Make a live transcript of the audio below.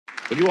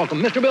Would you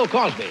welcome Mr. Bill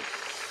Cosby?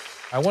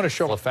 I want to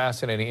show a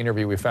fascinating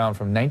interview we found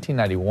from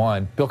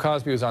 1991. Bill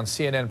Cosby was on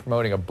CNN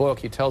promoting a book.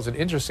 He tells an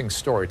interesting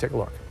story. Take a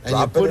look. And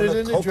you put it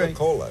in a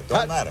Coca-Cola.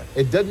 Don't matter.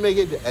 It doesn't make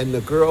it. And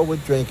the girl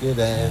would drink it,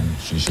 and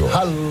she's sure.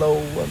 Hello,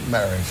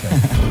 America.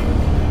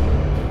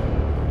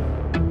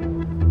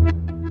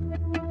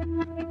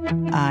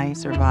 I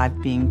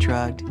survived being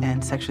drugged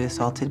and sexually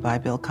assaulted by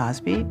Bill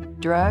Cosby.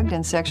 Drugged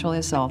and sexually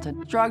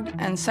assaulted. Drugged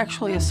and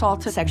sexually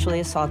assaulted. Sexually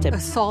assaulted.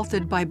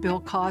 Assaulted by Bill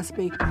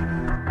Cosby.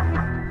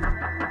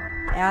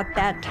 At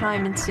that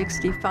time in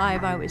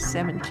 '65, I was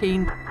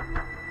 17.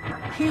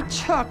 He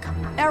took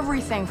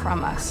everything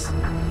from us.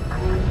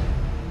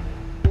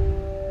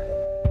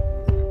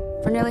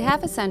 For nearly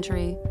half a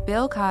century,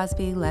 Bill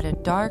Cosby led a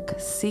dark,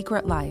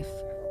 secret life,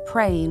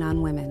 preying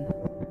on women.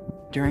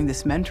 During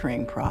this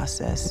mentoring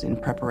process, in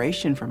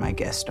preparation for my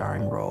guest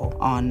starring role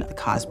on The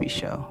Cosby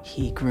Show,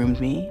 he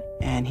groomed me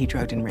and he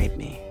drugged and raped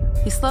me.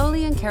 He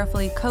slowly and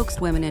carefully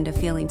coaxed women into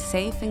feeling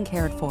safe and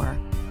cared for,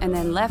 and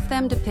then left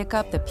them to pick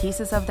up the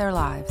pieces of their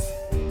lives.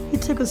 He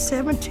took a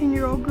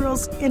 17-year-old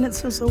girl's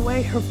innocence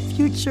away, her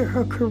future,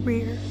 her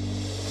career.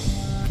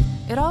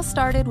 It all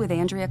started with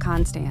Andrea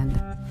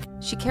Constand.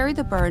 She carried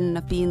the burden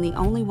of being the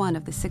only one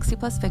of the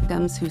 60-plus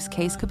victims whose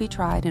case could be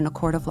tried in a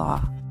court of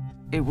law.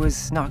 It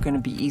was not going to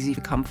be easy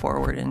to come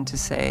forward and to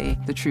say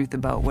the truth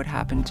about what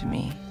happened to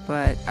me.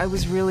 But I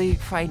was really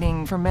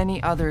fighting for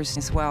many others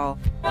as well.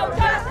 No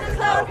justice,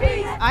 no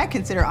peace! I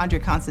consider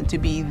Andrea Constand to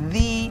be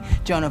the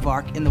Joan of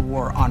Arc in the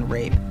war on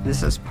rape.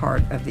 This is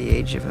part of the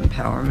age of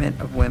empowerment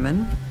of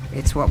women.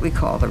 It's what we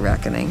call the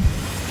reckoning.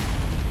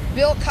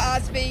 Bill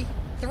Cosby,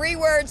 3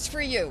 words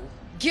for you.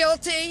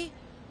 Guilty,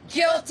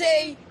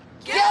 guilty,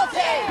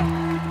 guilty!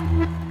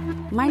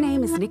 My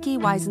name is Nikki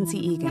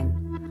Weisense-Egan.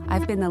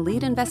 I've been the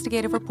lead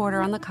investigative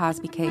reporter on the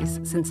Cosby case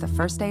since the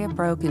first day it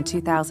broke in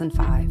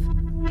 2005.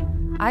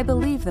 I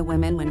believe the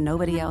women when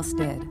nobody else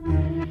did.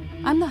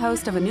 I'm the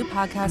host of a new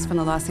podcast from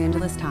the Los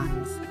Angeles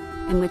Times,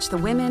 in which the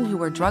women who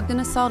were drugged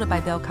and assaulted by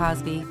Bill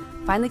Cosby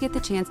finally get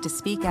the chance to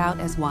speak out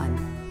as one.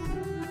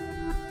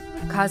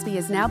 Cosby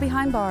is now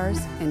behind bars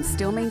and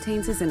still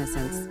maintains his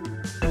innocence.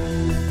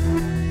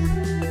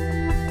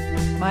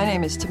 My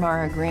name is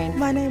Tamara Green.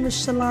 My name is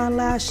Shalon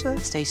Lasher.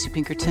 Stacey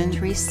Pinkerton.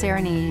 Therese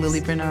Serenese.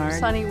 Lily Bernard.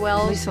 Sunny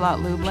Wells.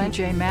 Lisa-Lot Lublin.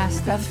 PJ Masks.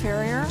 Beth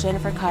Ferrier.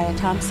 Jennifer Kaya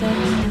Thompson.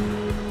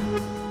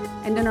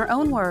 And in her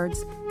own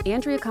words,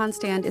 Andrea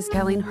Constand is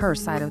telling her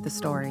side of the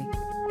story.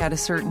 At a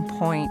certain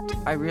point,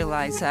 I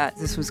realized that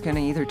this was going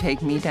to either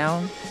take me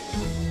down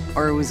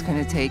or it was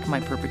going to take my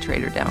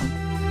perpetrator down.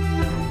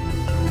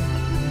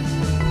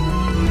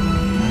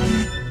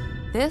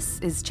 This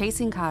is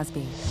Chasing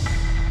Cosby.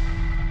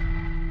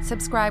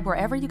 Subscribe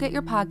wherever you get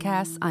your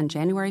podcasts on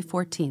January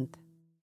 14th.